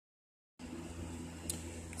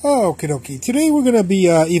Okie dokie. Today we're going to be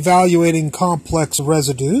evaluating complex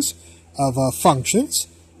residues of functions.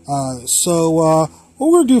 What we're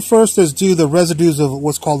going to do first is do the residues of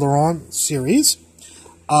what's called the Laurent series.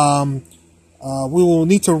 We will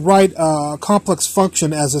need to write a complex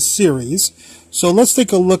function as a series. So let's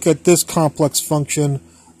take a look at this complex function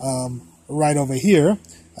right over here.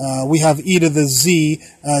 We have e to the z,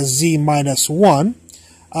 z minus 1.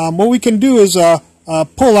 What we can do is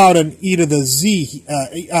pull out an e to the z,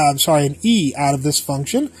 an e out of this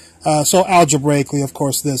function. So algebraically, of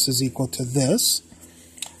course, this is equal to this.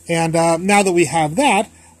 And now that we have that,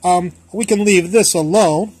 we can leave this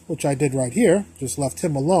alone, which I did right here, just left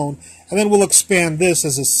him alone, and then we'll expand this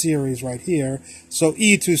as a series right here. So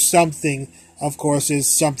e to something, of course, is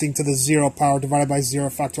something to the 0 power divided by 0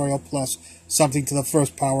 factorial plus something to the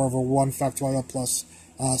first power over 1 factorial plus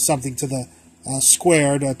something to the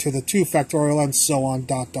squared to the 2 factorial, and so on,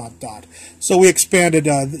 dot, dot, dot. So we expanded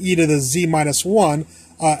e to the z minus 1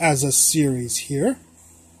 as a series here.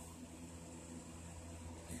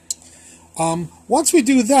 Once we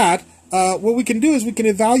do that, what we can do is we can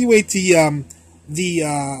evaluate the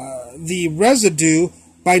residue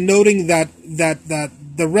by noting that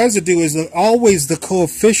the residue is always the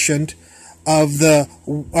coefficient of the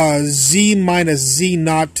z minus z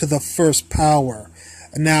naught to the first power.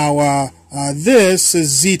 Now, this is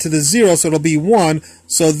z to the 0, so it'll be 1.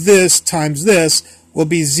 So this times this will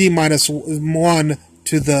be z minus 1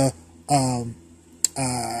 to the,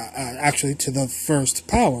 actually to the first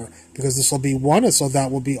power, because this will be 1, and so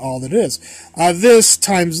that will be all that it is. This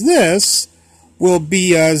times this will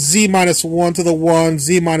be z minus 1 to the 1,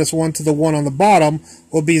 z minus 1 to the 1 on the bottom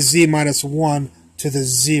will be z minus 1 to the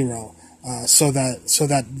 0. So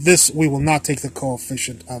that this, we will not take the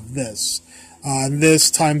coefficient of this.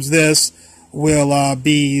 This times this will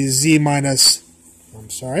be z minus,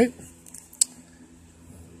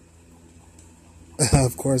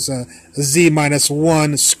 of course, z minus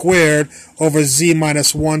 1 squared over z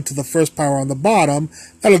minus 1 to the first power on the bottom.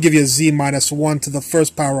 That'll give you z minus 1 to the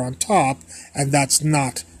first power on top, and that's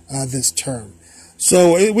not this term.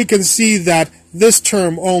 So we can see that this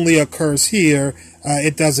term only occurs here.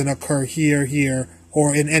 It doesn't occur here, here,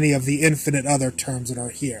 or in any of the infinite other terms that are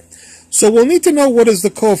here. So we'll need to know what is the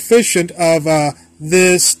coefficient of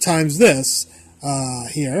this times this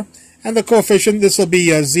here. And the coefficient, this will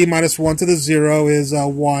be z minus 1 to the 0 is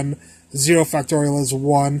 1. 0 factorial is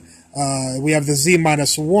 1. We have the z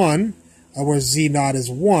minus 1, where z naught is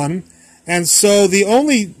 1. And so the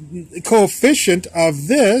only coefficient of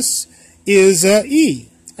this is e.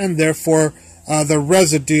 And therefore, the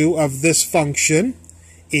residue of this function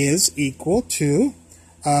is equal to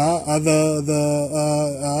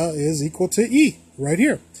is equal to e right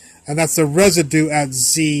here, and that's the residue at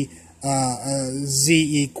z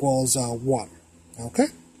equals 1. Okay.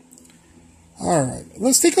 All right.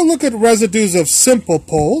 Let's take a look at residues of simple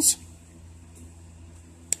poles.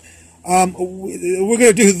 We're going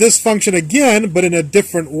to do this function again, but in a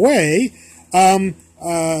different way. E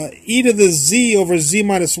to the z over z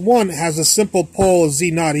minus 1 has a simple pole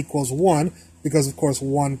z naught equals 1, because of course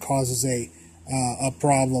 1 causes a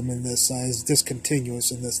problem in this, is discontinuous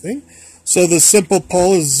in this thing. So the simple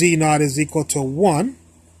pole is z naught is equal to 1.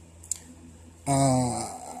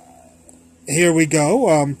 Here we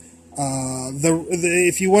go.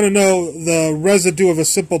 If you want to know the residue of a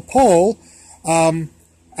simple pole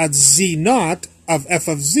at z naught of f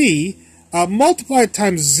of z, multiply it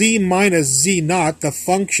times z minus z naught, the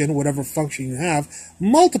function, whatever function you have,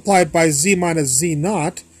 multiply it by z minus z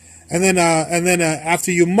naught, and then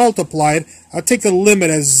after you multiply it, take the limit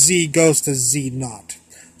as z goes to z naught.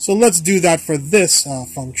 So let's do that for this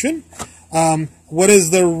function. What is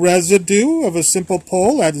the residue of a simple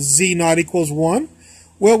pole at z naught equals 1?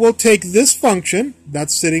 Well, we'll take this function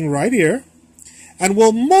that's sitting right here, and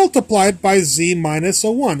we'll multiply it by z minus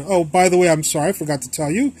a 1. Oh, by the way, I'm sorry, I forgot to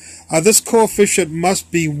tell you, this coefficient must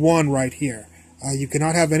be 1 right here. You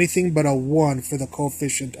cannot have anything but a 1 for the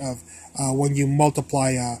coefficient of when you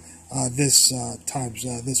multiply this times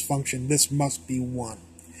this function. This must be 1.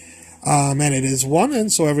 And it is 1,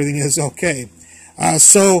 and so everything is okay.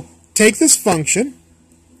 So take this function,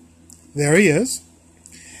 there he is,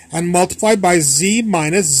 and multiply by z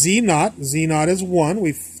minus z naught. Z naught is 1.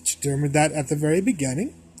 We've determined that at the very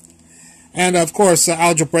beginning. And of course,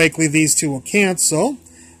 algebraically, these two will cancel.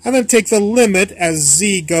 And then take the limit as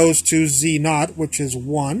z goes to z naught, which is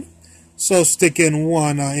 1. So stick in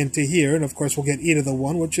 1 into here, and of course we'll get e to the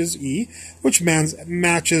 1, which is e, which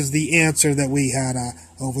matches the answer that we had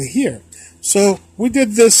over here. So we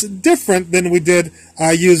did this different than we did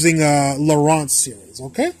using Laurent series,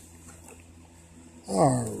 okay?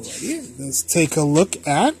 Alrighty, let's take a look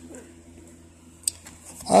at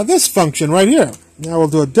this function right here. Now we'll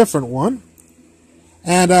do a different one.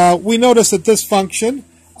 And we notice that this function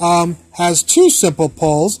has two simple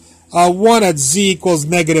poles. One at z equals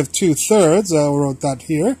negative 2/3. We wrote that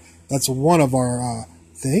here. That's one of our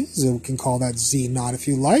things. We can call that z naught if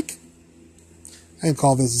you like. And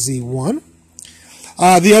call this z1.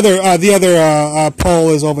 The other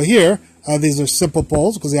pole is over here. These are simple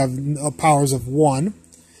poles because they have powers of 1.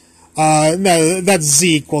 That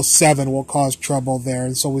z equals 7 will cause trouble there,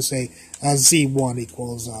 and so we say z1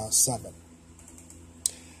 equals 7.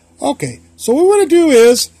 Okay, so what we want to do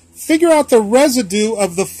is figure out the residue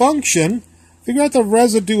of the function. Figure out the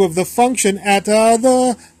residue of the function at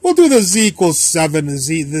we'll do the z equals 7,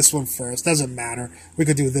 this one first. Doesn't matter. We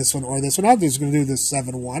could do this one or this one. I'm just going to do this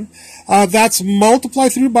 7 one. That's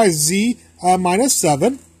multiplied through by z minus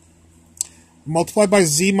 7. Multiplied by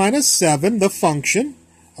z minus 7, the function.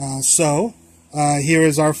 So here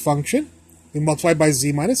is our function. We multiply by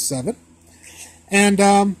z minus 7. And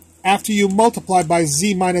after you multiply by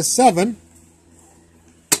z minus 7,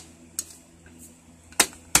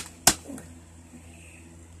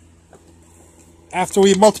 after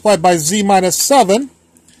we multiply by z minus 7,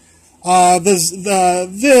 remember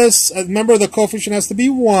the coefficient has to be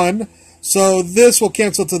 1, so this will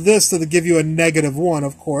cancel to this to give you a negative 1,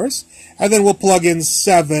 of course. And then we'll plug in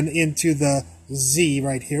 7 into the z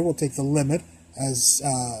right here. We'll take the limit as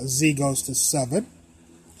z goes to 7.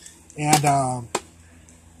 And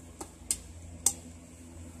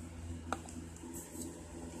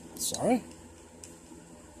sorry.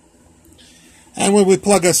 And when we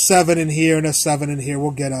plug a 7 in here and a 7 in here,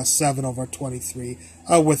 we'll get a 7 over 23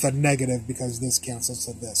 with a negative because this cancels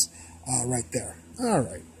to this right there. All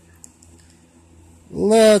right.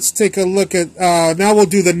 Let's take a look at, now we'll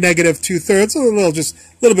do the negative 2/3. Just a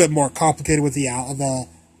little bit more complicated with the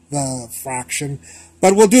fraction.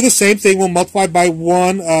 But we'll do the same thing. We'll multiply by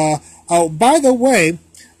 1. Oh, by the way,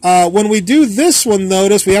 when we do this one,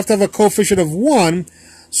 notice we have to have a coefficient of 1.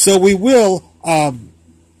 So we will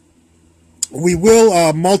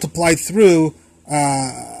multiply through,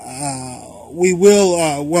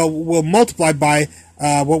 we'll multiply by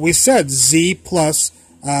what we said, z plus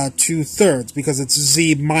 2/3, because it's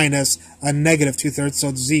z minus a negative 2/3, so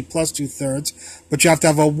it's z plus 2/3, but you have to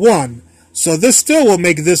have a 1. So this still will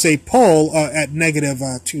make this a pole at negative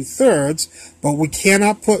 2/3, but we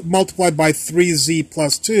cannot multiply by 3z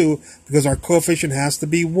plus 2 because our coefficient has to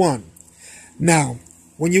be 1. Now,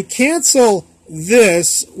 when you cancel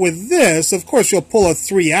this with this, of course you'll pull a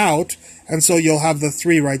 3 out, and so you'll have the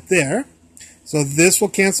 3 right there. So this will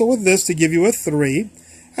cancel with this to give you a 3.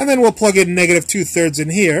 And then we'll plug in negative 2/3 in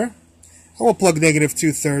here. And we'll plug negative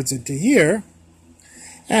 2/3 into here.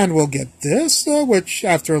 And we'll get this, which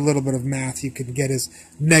after a little bit of math you can get is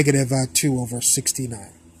negative 2 over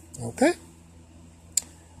 69. Okay?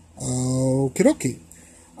 Okie dokie.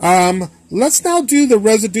 Let's now do the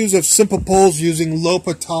residues of simple poles using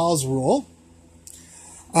L'Hopital's rule.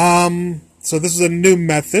 So this is a new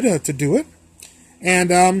method to do it.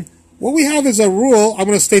 And what we have is a rule. I'm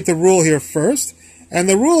going to state the rule here first. And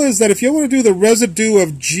the rule is that if you want to do the residue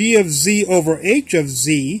of g of z over h of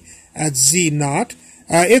z at z naught,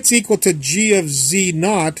 it's equal to g of z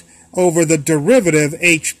naught over the derivative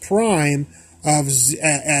h prime of z,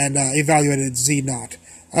 and evaluated z naught.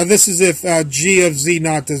 This is if g of z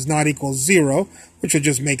naught does not equal 0, which would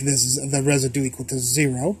just make this the residue equal to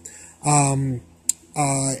 0. And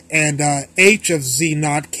h of z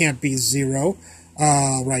naught can't be 0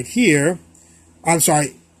 right here. I'm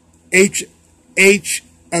sorry, h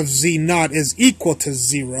of z naught is equal to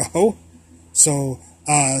 0. So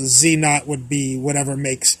z naught would be whatever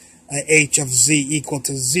makes h of z equal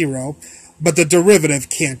to 0. But the derivative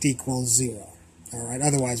can't equal 0. All right,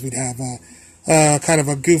 otherwise we'd have kind of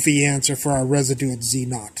a goofy answer for our residue at z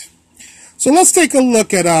naught. So let's take a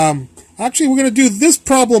look at, actually we're going to do this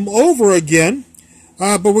problem over again,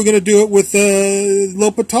 but we're going to do it with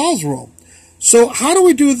L'Hopital's rule. So how do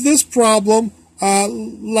we do this problem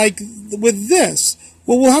like with this?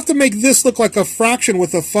 Well, we'll have to make this look like a fraction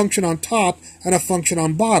with a function on top and a function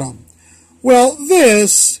on bottom. Well,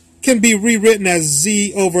 this can be rewritten as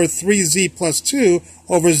z over 3z plus 2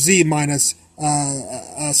 over z minus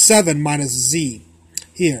 7 minus z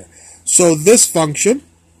here. So this function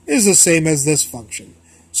is the same as this function.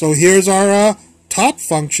 So here's our top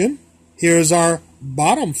function. Here's our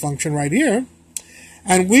bottom function right here.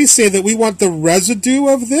 And we say that we want the residue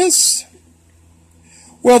of this.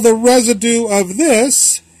 Well, the residue of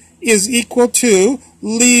this is equal to,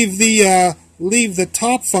 leave the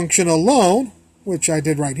top function alone, which I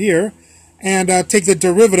did right here, and take the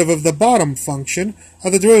derivative of the bottom function.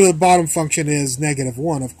 The derivative of the bottom function is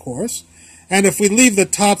 -1, of course. And if we leave the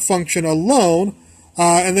top function alone,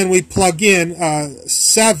 and then we plug in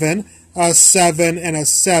 7, 7, and a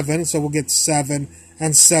 7, so we'll get 7,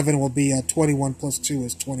 and 7 will be 21 plus 2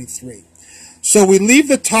 is 23. So we leave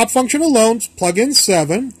the top function alone, plug in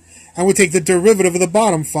 7, and we take the derivative of the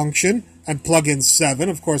bottom function and plug in 7.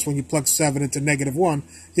 Of course, when you plug 7 into -1,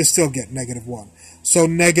 you still get -1. So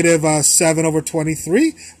 -7 over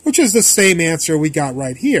 23, which is the same answer we got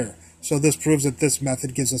right here. So this proves that this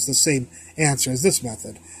method gives us the same answer as this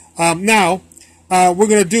method. Now, we're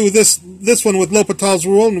going to do this one with L'Hopital's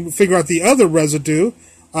rule and figure out the other residue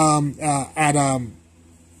at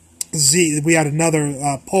z. We had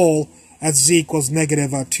another pole at z equals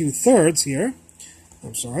 -2/3 here.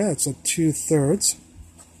 I'm sorry, that's a 2/3.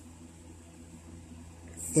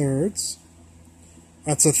 Thirds.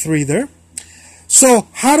 That's a 3 there. So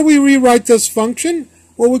how do we rewrite this function?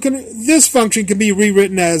 Well, this function can be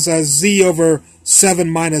rewritten as z over 7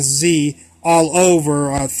 minus z all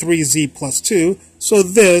over 3z plus 2. So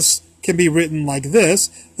this can be written like this.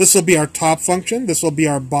 This will be our top function. This will be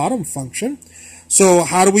our bottom function. So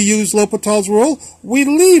how do we use L'Hopital's rule? We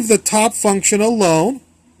leave the top function alone.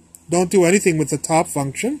 Don't do anything with the top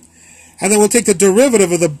function. And then we'll take the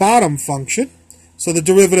derivative of the bottom function. So the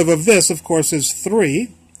derivative of this, of course, is 3.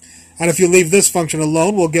 And if you leave this function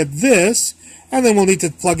alone, we'll get this. And then we'll need to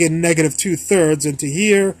plug in -2/3 into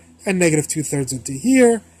here, and -2/3 into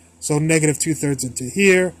here. So -2/3 into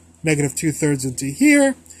here, -2/3 into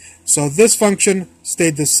here. So this function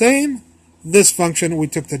stayed the same. This function, we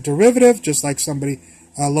took the derivative, just like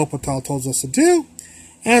L'Hopital told us to do.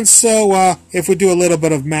 And so if we do a little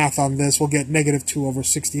bit of math on this, we'll get -2 over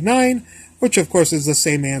 69, which of course is the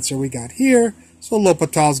same answer we got here. So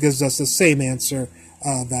L'Hopital's gives us the same answer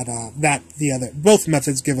both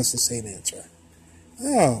methods give us the same answer.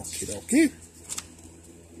 Okie dokie.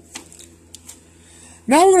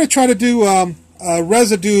 Now we're going to try to do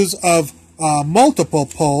residues of multiple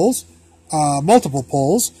poles,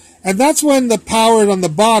 and that's when the power on the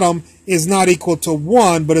bottom is not equal to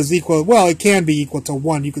 1, but is equal, well, it can be equal to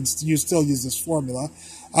 1. You can still use this formula.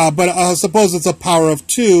 But suppose it's a power of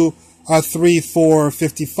 2, 3, 4,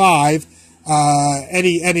 55,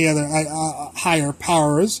 any other higher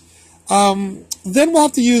powers. Then we'll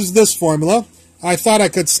have to use this formula. I thought I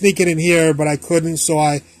could sneak it in here, but I couldn't, so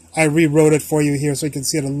I rewrote it for you here so you can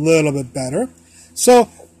see it a little bit better. So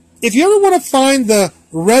if you ever want to find the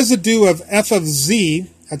residue of f of z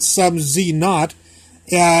at some z naught,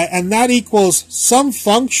 and that equals some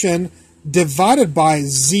function divided by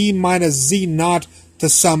z minus z naught to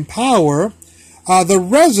some power, the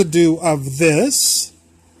residue of this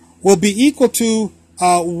will be equal to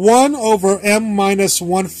 1 over m minus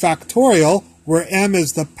 1 factorial, where m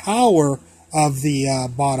is the power of the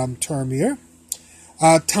bottom term here,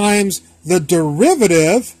 times the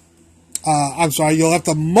derivative, you'll have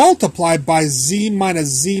to multiply by z minus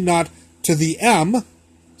z naught to the m,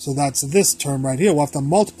 so that's this term right here. We'll have to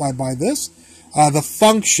multiply by this, the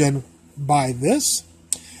function by this,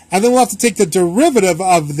 and then we'll have to take the derivative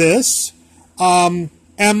of this, m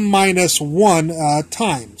minus 1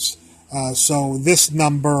 times. So this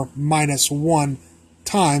number minus 1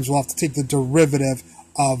 times, we'll have to take the derivative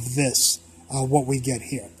of this, what we get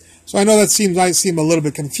here. So I know that might seem a little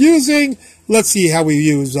bit confusing. Let's see how we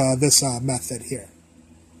use this method here.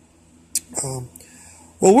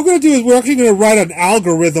 What we're going to do is we're actually going to write an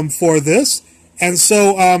algorithm for this. And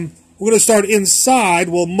so we're going to start inside.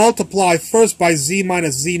 We'll multiply first by z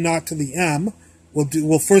minus z naught to the m.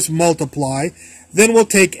 We'll first multiply. Then we'll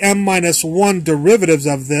take m minus 1 derivatives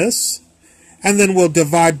of this. And then we'll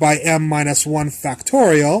divide by m minus 1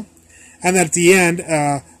 factorial. And then at the end,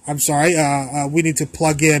 we need to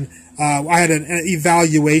plug in, I had an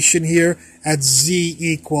evaluation here at z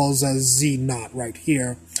equals z naught right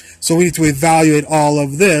here. So we need to evaluate all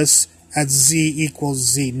of this at z equals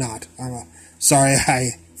z naught. Sorry,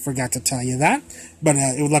 I forgot to tell you that. But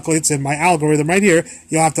luckily it's in my algorithm right here.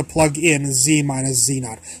 You'll have to plug in z minus z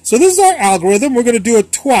naught. So this is our algorithm. We're going to do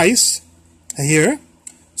it twice here.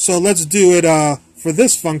 So let's do it for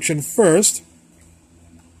this function first.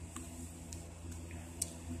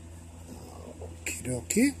 Okie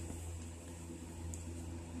dokie.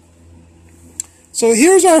 So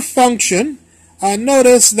here's our function.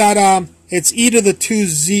 Notice that it's e to the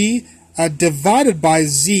 2z divided by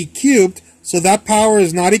z cubed. So that power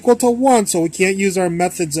is not equal to 1, so we can't use our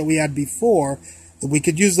methods that we had before. We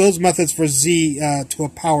could use those methods for z to a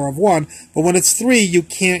power of 1, but when it's 3, you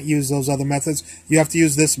can't use those other methods. You have to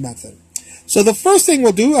use this method. So the first thing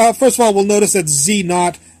we'll do, first of all, we'll notice that z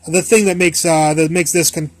naught the thing that makes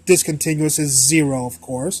this discontinuous is 0, of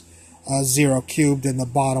course. 0 cubed in the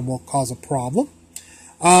bottom will cause a problem.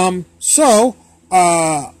 So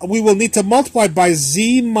we will need to multiply by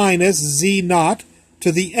z minus z naught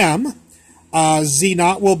to the m. Z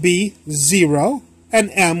naught will be 0, and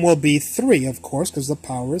m will be 3, of course, because the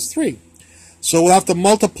power is 3. So we'll have to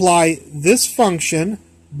multiply this function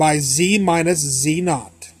by z minus z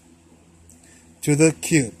naught to the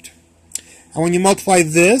cubed. And when you multiply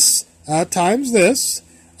this times this,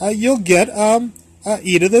 you'll get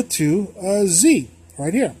e to the 2z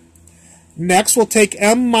right here. Next, we'll take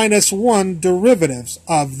m minus 1 derivatives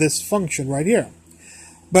of this function right here.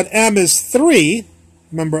 But m is 3.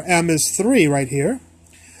 Remember, m is 3 right here.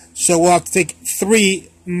 So we'll have to take 3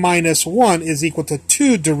 minus 1 is equal to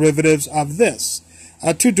 2 derivatives of this.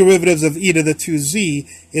 2 derivatives of e to the 2z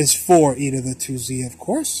is 4 e to the 2z, of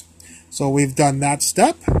course. So we've done that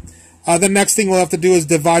step. The next thing we'll have to do is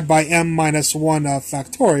divide by m minus 1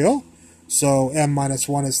 factorial. So m minus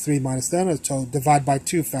 1 is 3 minus 10, so divide by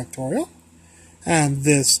 2 factorial. And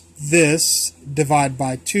this divide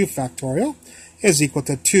by 2 factorial is equal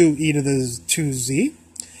to 2 e to the 2z.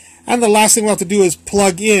 And the last thing we'll have to do is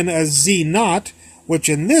plug in a z naught, which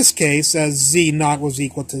in this case, as z naught was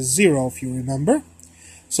equal to 0, if you remember.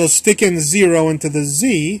 So stick in 0 into the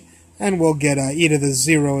z, and we'll get e to the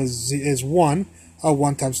 0 is 1.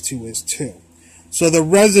 1 times 2 is 2. So the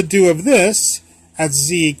residue of this at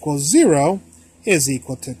z equals 0 is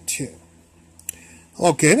equal to 2.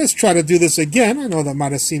 Okay, let's try to do this again. I know that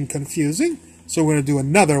might have seemed confusing, so we're going to do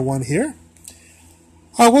another one here.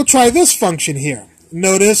 We'll try this function here.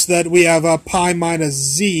 Notice that we have pi minus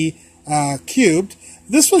z cubed.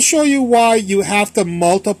 This will show you why you have to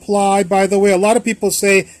multiply. By the way, a lot of people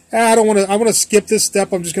say, I want to skip this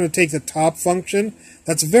step. I'm just going to take the top function.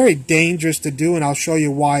 That's very dangerous to do, and I'll show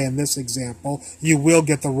you why in this example. You will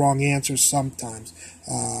get the wrong answer sometimes.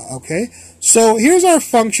 Okay, so here's our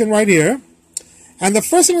function right here. And the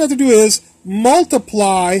first thing we have to do is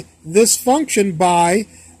multiply this function by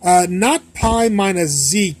not pi minus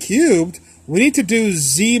z cubed. We need to do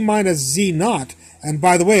z minus z naught. And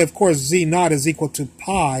by the way, of course, z naught is equal to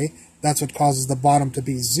pi. That's what causes the bottom to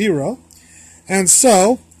be 0. And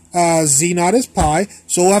so z naught is pi.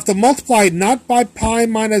 So we'll have to multiply not by pi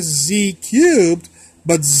minus z cubed,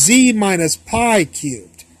 but z minus pi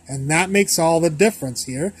cubed. And that makes all the difference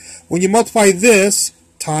here. When you multiply this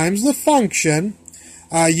times the function,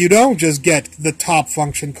 you don't just get the top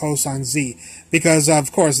function cosine z, because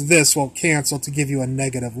of course this will cancel to give you a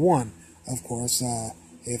negative 1, of course,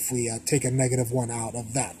 if we take a negative 1 out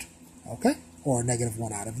of that, okay, or a negative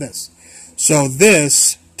 1 out of this. So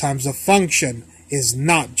this times the function is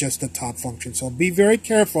not just the top function, so be very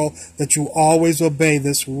careful that you always obey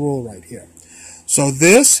this rule right here. So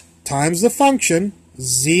this times the function,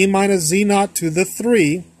 z minus z naught to the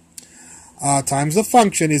 3, times the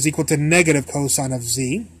function is equal to negative cosine of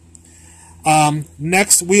z.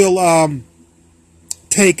 Next, we'll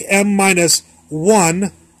take m minus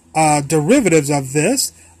 1 derivatives of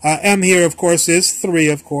this. M here, of course, is 3,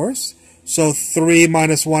 of course. So 3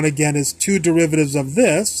 minus 1 again is 2 derivatives of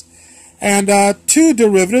this. And 2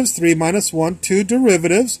 derivatives, 3 minus 1, 2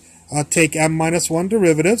 derivatives. Take m minus 1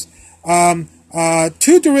 derivatives. 2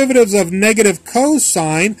 derivatives of negative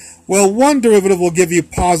cosine. Well, one derivative will give you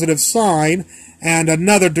positive sine, and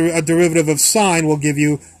another derivative of sine will give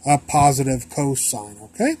you a positive cosine,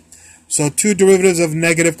 okay? So 2 derivatives of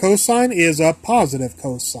negative cosine is a positive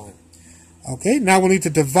cosine. Okay, now we'll need to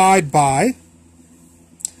divide by,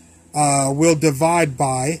 we'll divide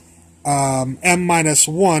by m minus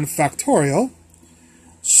 1 factorial.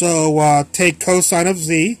 So take cosine of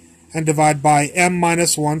z and divide by m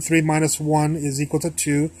minus 1. 3 minus 1 is equal to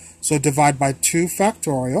 2. So divide by 2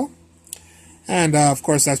 factorial. And of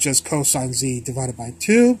course that's just cosine z divided by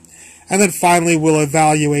 2. And then finally we'll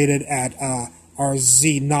evaluate it at our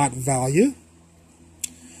z naught value,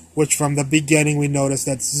 which from the beginning we noticed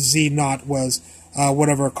that z naught was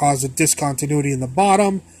whatever caused a discontinuity in the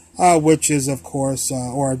bottom, which is of course,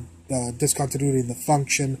 or discontinuity in the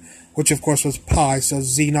function, which of course was pi, so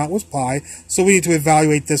z naught was pi, so we need to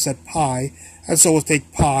evaluate this at pi, and so we'll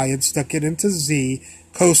take pi and stick it into z.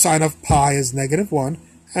 Cosine of pi is negative 1,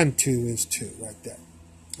 and 2 is 2 right there.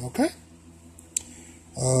 Okay?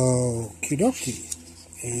 Okie dokie.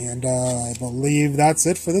 And I believe that's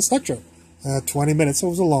it for this lecture. 20 minutes, so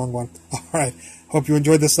it was a long one. All right. Hope you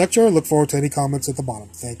enjoyed this lecture. Look forward to any comments at the bottom.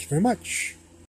 Thank you very much.